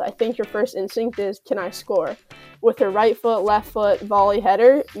field, I think her first instinct is, can I score? With her right foot, left foot, volley,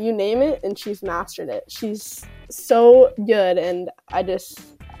 header, you name it, and she's mastered it. She's so good, and I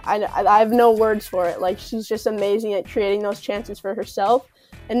have no words for it. She's just amazing at creating those chances for herself,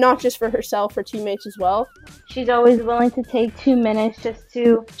 and not just for herself, her teammates as well. She's always willing to take 2 minutes just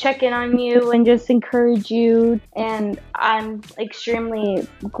to check in on you and just encourage you, and I'm extremely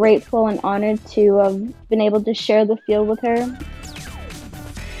grateful and honored to have been able to share the field with her.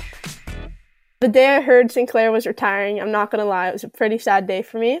 The day I heard Sinclair was retiring, I'm not going to lie, it was a pretty sad day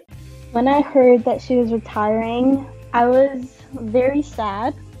for me. When I heard that she was retiring, I was very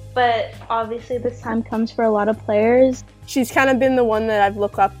sad, but obviously this time comes for a lot of players. She's kind of been the one that I've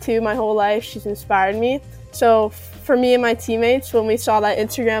looked up to my whole life. She's inspired me. So for me and my teammates, when we saw that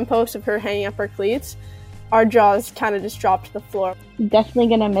Instagram post of her hanging up her cleats, our jaws kind of just dropped to the floor. Definitely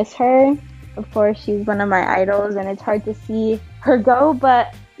going to miss her. Of course, she's one of my idols, and it's hard to see her go,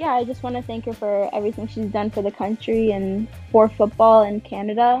 but yeah, I just want to thank her for everything she's done for the country and for football in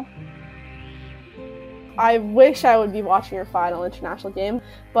Canada. I wish I would be watching her final international game,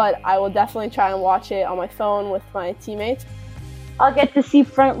 but I will definitely try and watch it on my phone with my teammates. I'll get to see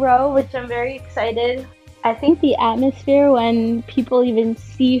front row, which I'm very excited. I think the atmosphere when people even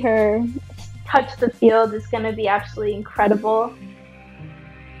see her touch the field is going to be absolutely incredible.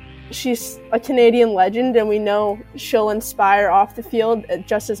 She's a Canadian legend, and we know she'll inspire off the field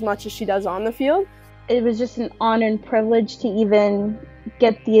just as much as she does on the field. It was just an honor and privilege to even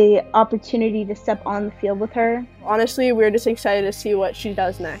get the opportunity to step on the field with her. Honestly, we're just excited to see what she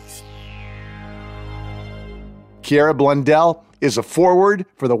does next. Kiara Blundell is a forward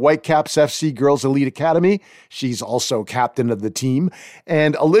for the Whitecaps FC Girls Elite Academy. She's also captain of the team.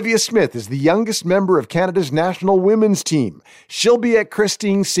 And Olivia Smith is the youngest member of Canada's national women's team. She'll be at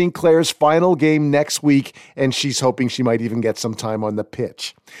Christine Sinclair's final game next week, and she's hoping she might even get some time on the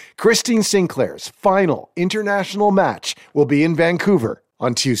pitch. Christine Sinclair's final international match will be in Vancouver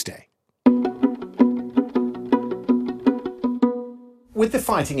on Tuesday. With the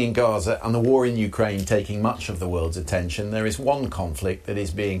fighting in Gaza and the war in Ukraine taking much of the world's attention, there is one conflict that is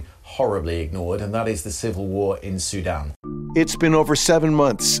being horribly ignored, and that is the civil war in Sudan. It's been over 7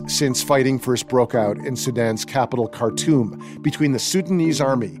 months since fighting first broke out in Sudan's capital, Khartoum, between the Sudanese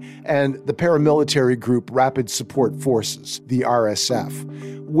army and the paramilitary group Rapid Support Forces, the RSF.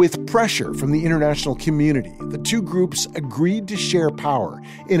 With pressure from the international community, the two groups agreed to share power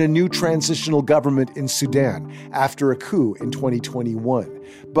in a new transitional government in Sudan after a coup in 2021.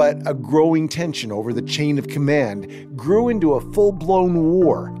 But a growing tension over the chain of command grew into a full-blown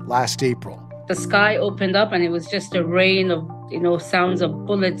war last April. The sky opened up and it was just a rain of, sounds of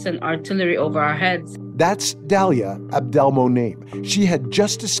bullets and artillery over our heads. That's Dalia Abdelmonem. She had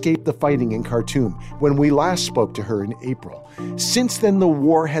just escaped the fighting in Khartoum when we last spoke to her in April. Since then, the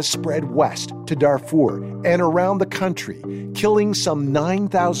war has spread west to Darfur and around the country, killing some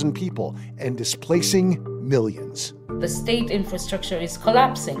 9,000 people and displacing millions. The state infrastructure is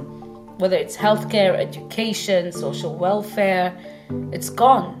collapsing. Whether it's healthcare, education, social welfare, it's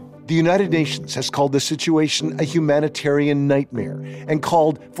gone. The United Nations has called the situation a humanitarian nightmare and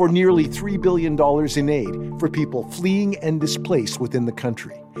called for nearly $3 billion in aid for people fleeing and displaced within the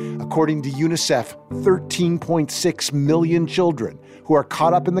country. According to UNICEF, 13.6 million children who are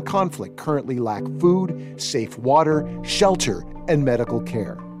caught up in the conflict currently lack food, safe water, shelter, and medical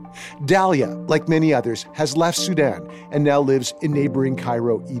care. Dalia, like many others, has left Sudan and now lives in neighboring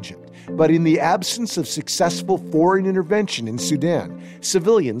Cairo, Egypt. But in the absence of successful foreign intervention in Sudan,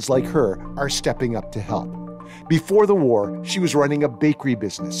 civilians like her are stepping up to help. Before the war, she was running a bakery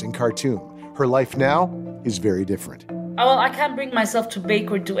business in Khartoum. Her life now is very different. Well, I can't bring myself to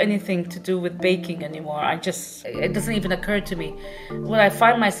bake or do anything to do with baking anymore. It doesn't even occur to me. What I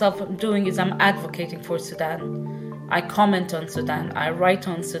find myself doing is I'm advocating for Sudan. I comment on Sudan. I write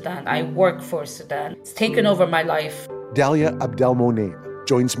on Sudan. I work for Sudan. It's taken over my life. Dalia Abdelmonem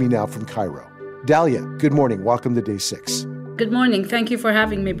joins me now from Cairo. Dalia, good morning. Welcome to Day 6. Good morning. Thank you for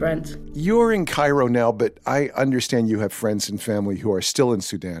having me, Brent. You're in Cairo now, but I understand you have friends and family who are still in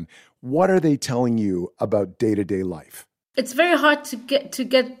Sudan. What are they telling you about day-to-day life? It's very hard to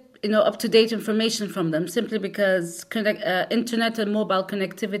get up-to-date information from them, simply because internet and mobile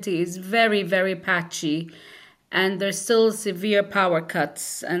connectivity is very, very patchy, and there's still severe power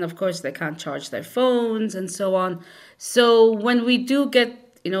cuts, and of course they can't charge their phones and so on. So when we do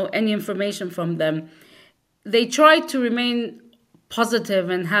get any information from them, they try to remain positive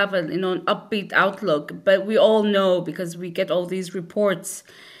and have an upbeat outlook, but we all know, because we get all these reports,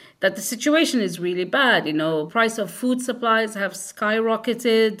 that the situation is really bad. Price of food supplies have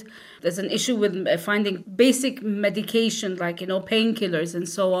skyrocketed. There's an issue with finding basic medication like, painkillers and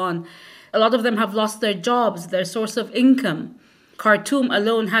so on. A lot of them have lost their jobs, their source of income. Khartoum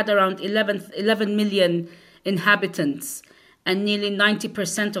alone had around 11 million inhabitants, and nearly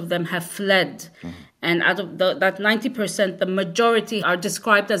 90% of them have fled. Mm-hmm. And out of that 90%, the majority are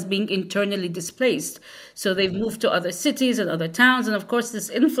described as being internally displaced. So they've moved to other cities and other towns. And of course, this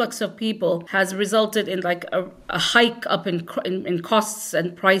influx of people has resulted in a hike up in costs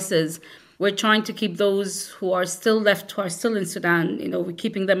and prices, We're trying to keep those who are still left, who are still in Sudan, we're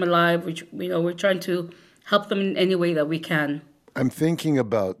keeping them alive. We're trying to help them in any way that we can. I'm thinking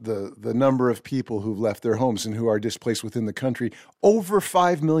about the number of people who've left their homes and who are displaced within the country. Over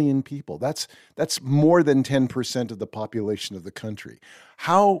 5 million people. That's more than 10% of the population of the country.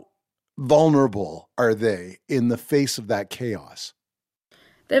 How vulnerable are they in the face of that chaos?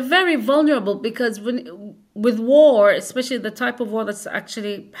 They're very vulnerable because with war, especially the type of war that's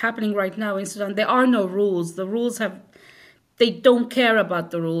actually happening right now in Sudan, there are no rules. The rules they don't care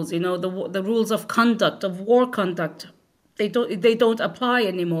about the rules. The rules of conduct, of war conduct, they don't apply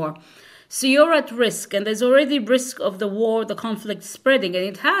anymore. So you're at risk, and there's already risk of the war, the conflict spreading, and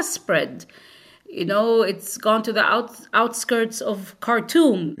it has spread. It's gone to the outskirts of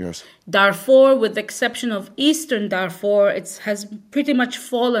Khartoum. Yes. Darfur, with the exception of eastern Darfur, it has pretty much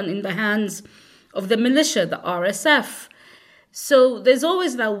fallen in the hands of the militia, the RSF. So there's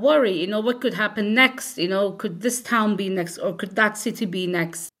always that worry, what could happen next? Could this town be next, or could that city be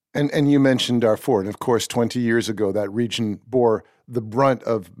next? And you mentioned Darfur, and of course, 20 years ago, that region bore the brunt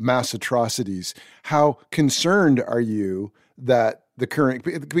of mass atrocities. How concerned are you that the current,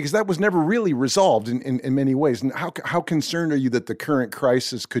 because that was never really resolved in many ways, and how concerned are you that the current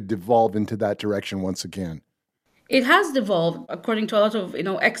crisis could devolve into that direction once again? It has devolved, according to a lot of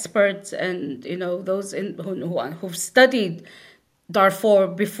experts and those who've studied Darfur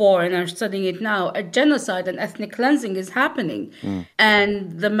before and are studying it now. A genocide and ethnic cleansing is happening,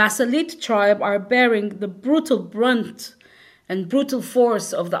 and the Masalit tribe are bearing the brutal brunt and brutal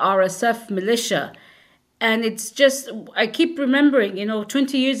force of the RSF militia. And it's just, I keep remembering,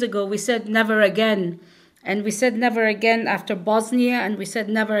 20 years ago we said never again, and we said never again after Bosnia, and we said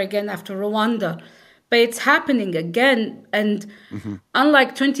never again after Rwanda. But it's happening again. And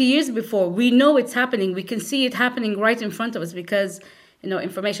unlike 20 years before, we know it's happening. We can see it happening right in front of us because,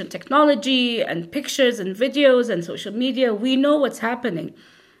 information technology and pictures and videos and social media, we know what's happening.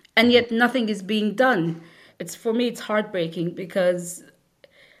 And yet nothing is being done. For me, it's heartbreaking because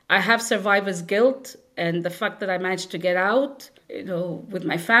I have survivor's guilt and the fact that I managed to get out, with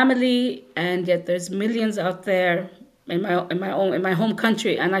my family, and yet there's millions out there in my home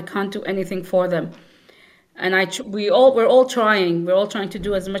country, and I can't do anything for them. And we're all trying to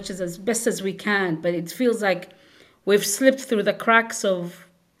do as best as we can, but it feels like we've slipped through the cracks of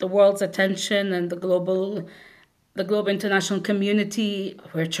the world's attention and the global international community.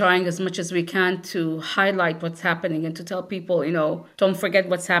 We're trying as much as we can to highlight what's happening and to tell people, don't forget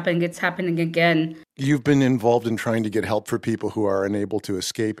what's happening. It's happening again. You've been involved in trying to get help for people who are unable to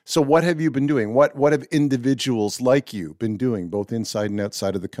escape. So what have you been doing? What have individuals like you been doing, both inside and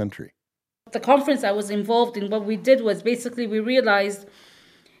outside of the country? The conference I was involved in, what we did was basically we realized,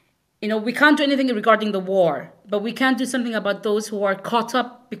 we can't do anything regarding the war, but we can do something about those who are caught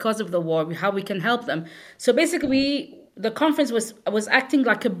up because of the war, how we can help them. So basically, the conference was acting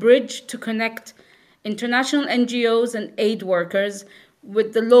like a bridge to connect international NGOs and aid workers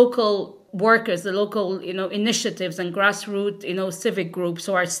with the local workers, the local, initiatives and grassroots, civic groups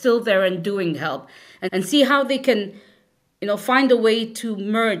who are still there and doing help, and see how they can, find a way to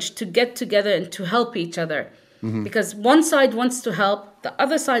merge, to get together and to help each other. Mm-hmm. Because one side wants to help, the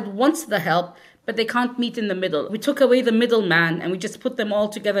other side wants the help, but they can't meet in the middle. We took away the middleman and we just put them all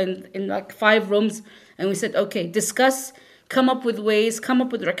together in like 5 rooms. And we said, okay, discuss, come up with ways, come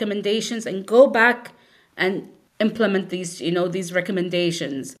up with recommendations, and go back and implement these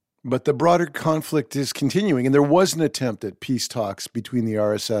recommendations. But the broader conflict is continuing, and there was an attempt at peace talks between the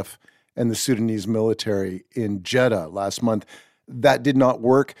RSF and the Sudanese military in Jeddah last month. That did not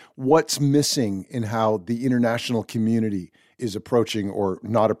work. What's missing in how the international community is approaching or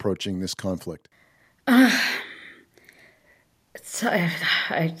not approaching this conflict? I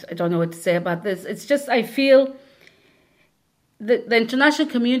don't know what to say about this. It's just I feel that the international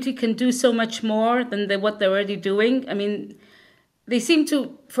community can do so much more than what they're already doing. I mean, they seem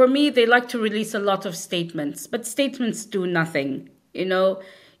to, for me, they like to release a lot of statements, but statements do nothing.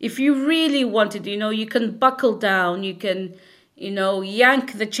 If you really wanted, you can buckle down, you can,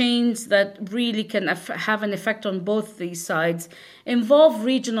 yank the chains that really can have an effect on both these sides. Involve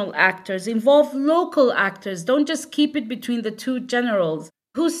regional actors, involve local actors. Don't just keep it between the two generals.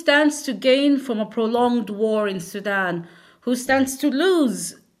 Who stands to gain from a prolonged war in Sudan? Who stands to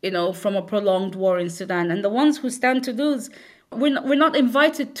lose, from a prolonged war in Sudan? And the ones who stand to lose, we're not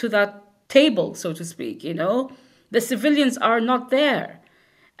invited to that table, so to speak, The civilians are not there.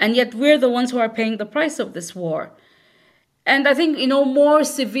 And yet we're the ones who are paying the price of this war. And I think, more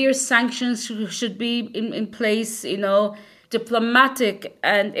severe sanctions should be in place, diplomatic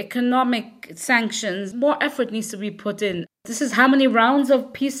and economic sanctions, more effort needs to be put in. This is how many rounds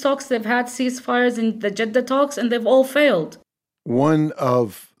of peace talks they've had, ceasefires in the Jeddah talks, and they've all failed. One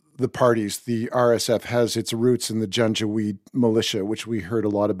of the parties, the RSF, has its roots in the Janjaweed militia, which we heard a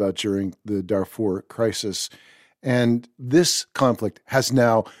lot about during the Darfur crisis. And this conflict has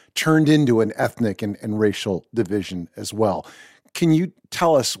now turned into an ethnic and racial division as well. Can you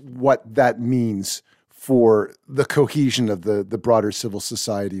tell us what that means for the cohesion of the broader civil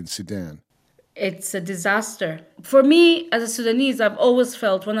society in Sudan? It's a disaster. For me, as a Sudanese, I've always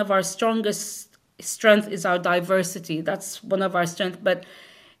felt one of our strongest strength is our diversity. That's one of our strengths. But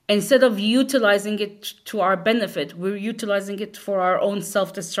instead of utilizing it to our benefit, we're utilizing it for our own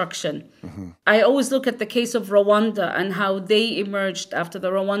self-destruction. Mm-hmm. I always look at the case of Rwanda and how they emerged after the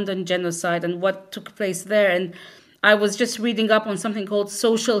Rwandan genocide and what took place there. And I was just reading up on something called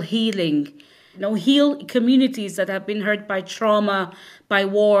social healing. Heal communities that have been hurt by trauma, by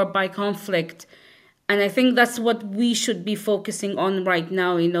war, by conflict. And I think that's what we should be focusing on right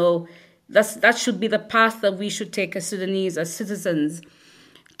now. That should be the path that we should take as Sudanese, as citizens,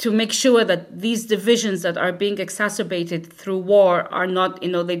 to make sure that these divisions that are being exacerbated through war are not,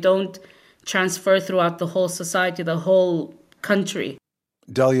 they don't transfer throughout the whole society, the whole country.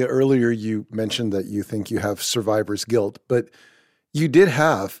 Dalia, earlier you mentioned that you think you have survivor's guilt, but you did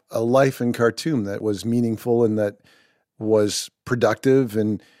have a life in Khartoum that was meaningful and that was productive,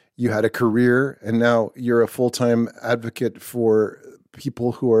 and you had a career, and now you're a full-time advocate for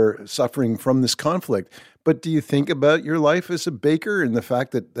people who are suffering from this conflict. But do you think about your life as a baker and the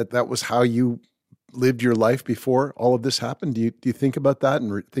fact that was how you lived your life before all of this happened? Do you think about that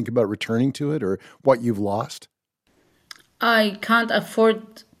and think about returning to it or what you've lost? I can't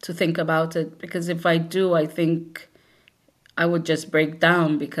afford to think about it, because if I do, I think I would just break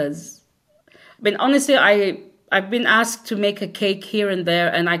down, because honestly, I've been asked to make a cake here and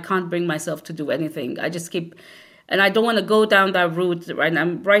there, and I can't bring myself to do anything. And I don't want to go down that route.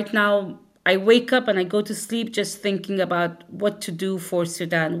 Right now, I wake up and I go to sleep just thinking about what to do for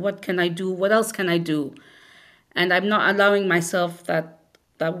Sudan. What can I do? What else can I do? And I'm not allowing myself that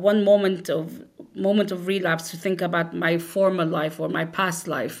one moment of relapse to think about my former life or my past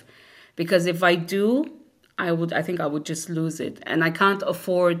life, because if I do, I think I would just lose it. And I can't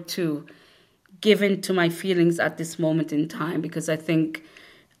afford to give in to my feelings at this moment in time, because I think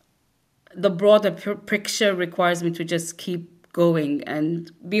the broader picture requires me to just keep going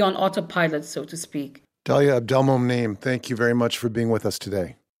and be on autopilot, so to speak. Dalia Abdelmonem, thank you very much for being with us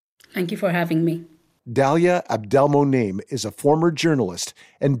today. Thank you for having me. Dalia Abdelmonem is a former journalist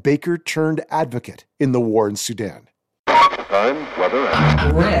and baker turned advocate in the war in Sudan. Time, weather,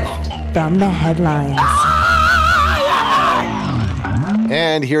 and Rift from the headlines.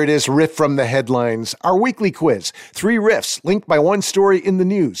 And here it is, Riff from the Headlines, our weekly quiz. 3 riffs linked by one story in the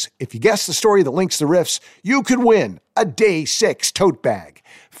news. If you guess the story that links the riffs, you could win a Day 6 tote bag.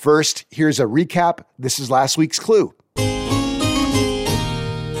 First, here's a recap. This is last week's clue.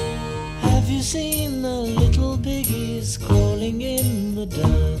 Have you seen the little piggies crawling in the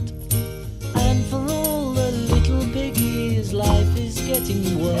dirt? And for all the little piggies, life is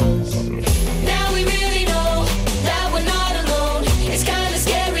getting worse. Now we really know that we're not alone. It's kind of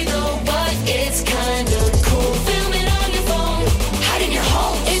scary though, but it's kind of cool. Film it on your phone, hide in your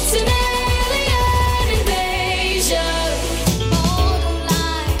home. It's an alien invasion.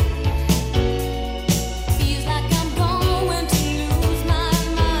 Borderline. Feels like I'm going to lose my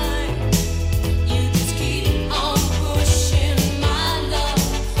mind. You just keep on pushing my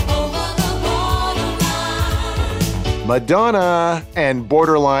love over the borderline. Madonna and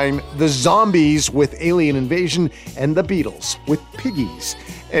Borderline, the Zombies with Alien Invasion, and the Beatles with Piggies.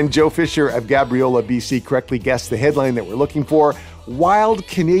 And Joe Fisher of Gabriola, BC, correctly guessed the headline that we're looking for. Wild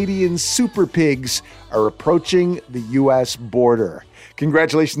Canadian super pigs are approaching the U.S. border.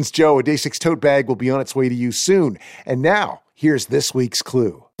 Congratulations, Joe. A Day 6 tote bag will be on its way to you soon. And now, here's this week's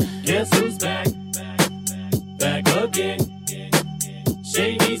clue. Guess who's back? Back again.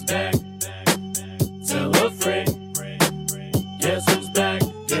 Shady's back. Tell a friend. Guess who's back?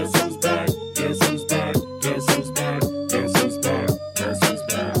 Guess who's back? Guess who's back? Guess who's back? Guess who's back? Guess who's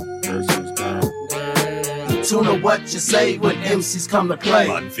back? Guess who's back? Tune to what you say when MCs come to play.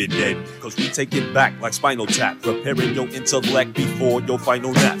 Confident, cause we take it back like Spinal Tap, preparing your intellect before your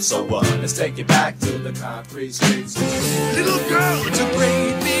final nap. So let's take it back to the concrete streets. Little girl, it's a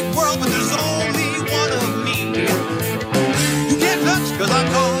great big world, but there's only one of me. You get nuts, cause I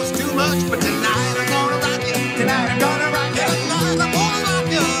cause too much, but tonight I'm gonna rock you. Tonight I'm gonna rock you. Tonight I'm gonna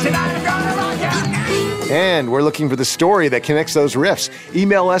rock you. Tonight I'm gonna rock you. And we're looking for the story that connects those riffs.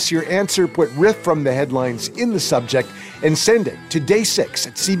 Email us your answer, put riff from the headlines in the subject, and send it to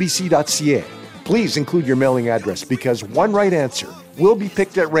day6@cbc.ca. Please include your mailing address because one right answer will be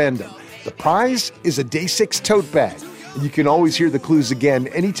picked at random. The prize is a Day 6 tote bag. And you can always hear the clues again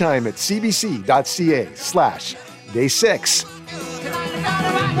anytime at cbc.ca/day6.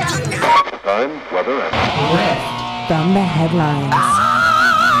 Time, weather, and From the headlines.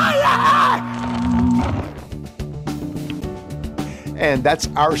 And that's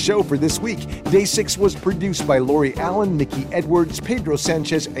our show for this week. Day 6 was produced by Lori Allen, Nikki Edwards, Pedro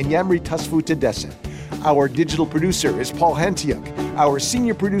Sanchez, and Yamri Tasfu Tedesen. Our digital producer is Paul Hantiuk. Our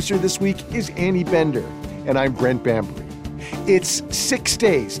senior producer this week is Annie Bender. And I'm Brent Bambury. It's 6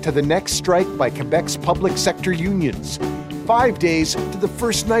 days to the next strike by Quebec's public sector unions, 5 days to the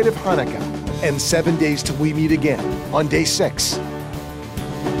first night of Hanukkah, and 7 days till we meet again on Day 6.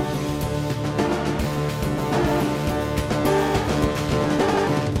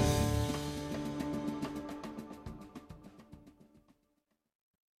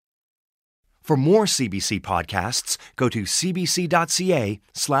 For more CBC podcasts, go to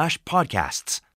cbc.ca/podcasts.